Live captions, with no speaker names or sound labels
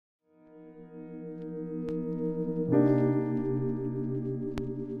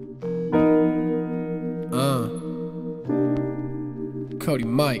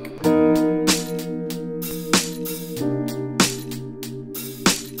CodyMike.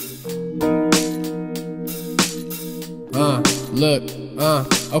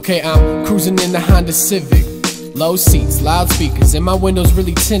 Okay, I'm cruising in the Honda Civic. Low seats, loudspeakers, and my windows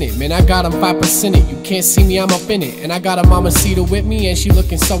really tinted. Man, I got them 5% it. You can't see me, I'm up in it. And I got a mamacita with me, and she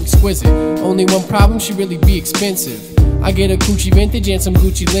looking so exquisite. Only one problem, she really be expensive. I get a Gucci vintage and some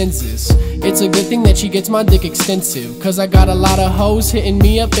Gucci lenses. It's a good thing that she gets my dick extensive, cause I got a lot of hoes hitting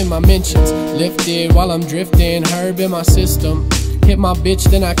me up in my mentions. Lifted while I'm drifting, herb in my system. Hit my bitch,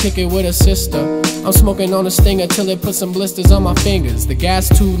 then I kick it with a sister. I'm smoking on a stinger till it puts some blisters on my fingers. The gas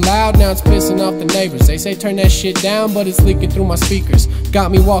too loud, now it's pissing off the neighbors. They say turn that shit down, but it's leaking through my speakers.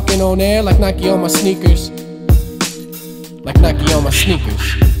 Got me walking on air like Nike on my sneakers. Like Nike on my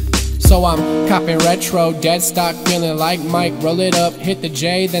sneakers. So I'm copping retro, dead stock, feeling like Mike. Roll it up, hit the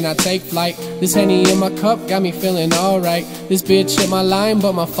J, then I take flight. This Henny in my cup got me feeling alright. This bitch hit my line,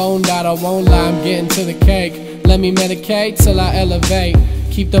 but my phone died, I won't lie, I'm getting to the cake. Let me medicate till I elevate.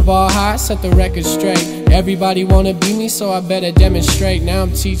 Keep the bar high, set the record straight. Everybody wanna be me, so I better demonstrate. Now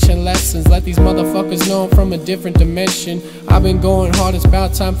I'm teaching lessons, let these motherfuckers know I'm from a different dimension. I've been going hard, it's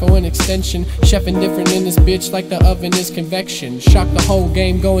about time for an extension. Chefing different in this bitch like the oven is convection. Shock the whole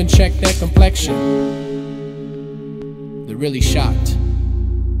game, go and check their complexion. They're really shocked.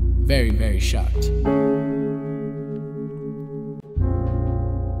 Very, very shocked.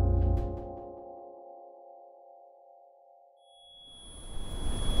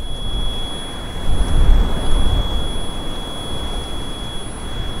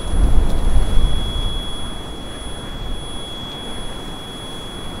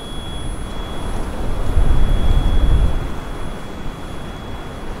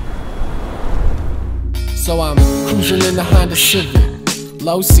 So I'm cruising in the Honda Civic.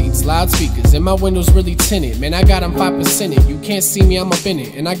 Low seats, loudspeakers, and my windows really tinted. Man, I got them 5% it. You can't see me, I'm up in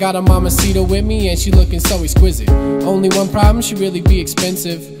it. And I got a mamacita with me, and she looking so exquisite. Only one problem, she really be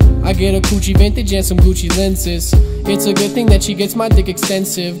expensive. I get a Gucci vintage and some Gucci lenses. It's a good thing that she gets my dick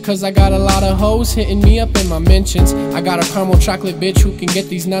extensive, cause I got a lot of hoes hitting me up in my mentions. I got a caramel chocolate bitch who can get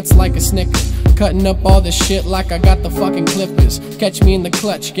these nuts like a Snicker. Cutting up all the shit like I got the fucking Clippers. Catch me in the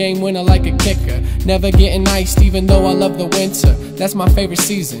clutch, game winner like a kicker. Never getting iced even though I love the winter. That's my favorite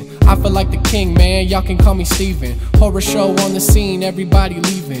season. I feel like the king, man, y'all can call me Steven. Horror show on the scene, everybody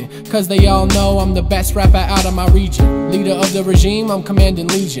leaving, cause they all know I'm the best rapper out of my region. Leader of the regime, I'm commanding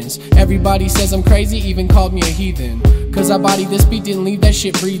legions. Everybody says I'm crazy, even called me a heathen, cause I bodied this beat, didn't leave that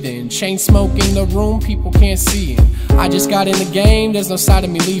shit breathing. Chain smoke in the room, people can't see it. I just got in the game, there's no side of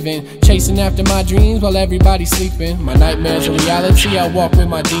me leaving. Chasing after my dreams while everybody's sleeping. My nightmares are reality, I walk with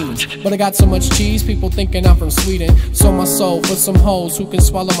my demons. But I got so much cheese, people thinking I'm from Sweden. Sold my soul for some hoes who can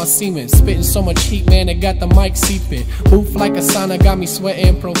swallow my semen. Spitting so much heat, man, it got the mic seeping. Boof like a sauna, got me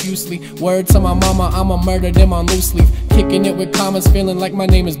sweating profusely. Word to my mama, I'ma murder them on loose leaf. Kicking it with commas, feeling like my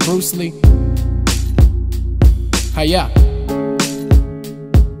name is Bruce Lee. Hiya.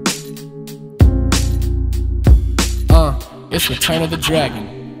 It's Return of the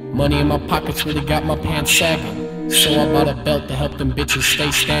Dragon. Money in my pockets really got my pants sagging. So I bought a belt to help them bitches stay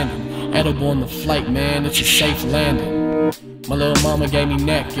standing. Edible on the flight, man, it's a safe landing. My little mama gave me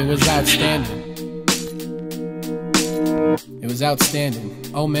neck, it was outstanding. It was outstanding.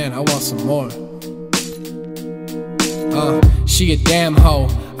 Oh man, I want some more. She a damn hoe,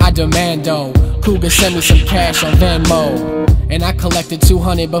 I demand-o. Cougar sent me some cash on Venmo, and I collected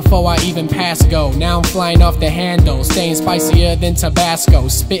 200 before I even passed go. Now I'm flying off the handle, staying spicier than Tabasco.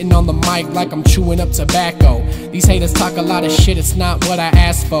 Spitting on the mic like I'm chewing up tobacco. These haters talk a lot of shit, it's not what I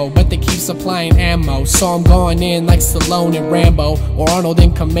asked for, but they keep supplying ammo. So I'm going in like Stallone and Rambo, or Arnold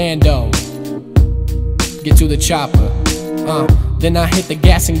and Commando. Get to the chopper, then I hit the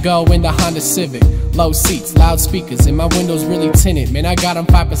gas and go in the Honda Civic. Low seats, loudspeakers, and my windows really tinted. Man, I got them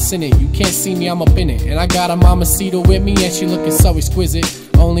 5% it. You can't see me, I'm up in it. And I got a mamacita with me, and she looking so exquisite.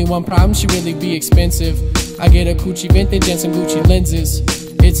 Only one problem, she really be expensive. I get a Gucci vintage and some Gucci lenses.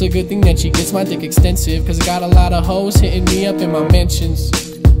 It's a good thing that she gets my dick extensive, cause I got a lot of hoes hitting me up in my mentions.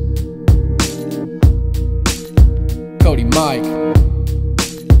 CodyMike.